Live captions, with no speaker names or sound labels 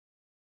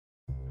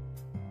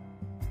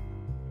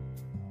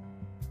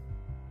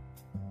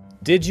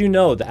Did you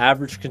know the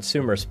average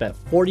consumer spent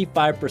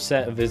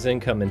 45% of his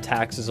income in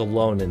taxes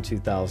alone in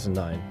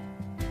 2009?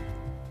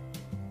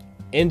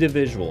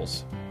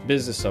 Individuals,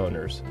 business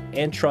owners,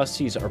 and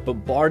trustees are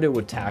bombarded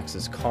with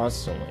taxes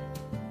constantly.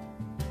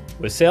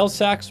 With sales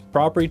tax,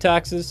 property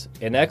taxes,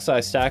 and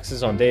excise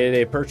taxes on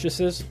day-to-day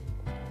purchases,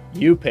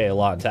 you pay a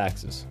lot in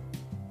taxes.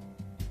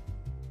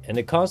 In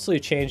a constantly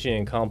changing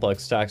and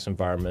complex tax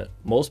environment,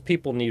 most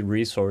people need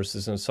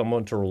resources and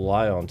someone to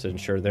rely on to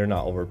ensure they're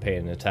not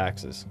overpaying in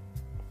taxes.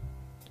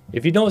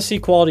 If you don't see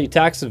quality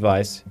tax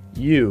advice,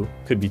 you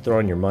could be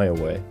throwing your money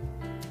away.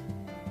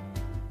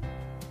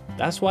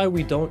 That's why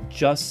we don't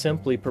just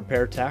simply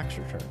prepare tax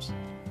returns.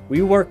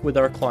 We work with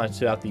our clients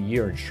throughout the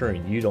year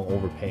ensuring you don't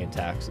overpay in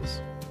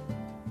taxes.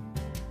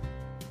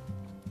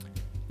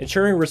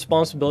 Ensuring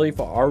responsibility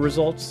for our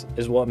results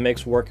is what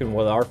makes working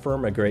with our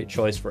firm a great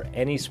choice for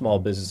any small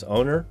business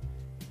owner,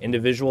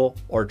 individual,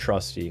 or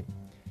trustee.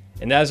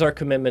 And that is our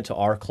commitment to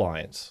our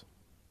clients.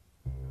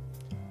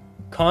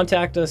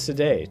 Contact us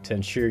today to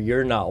ensure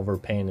you're not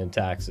overpaying in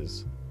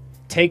taxes.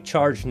 Take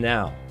charge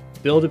now.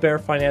 Build a better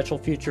financial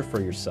future for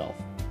yourself.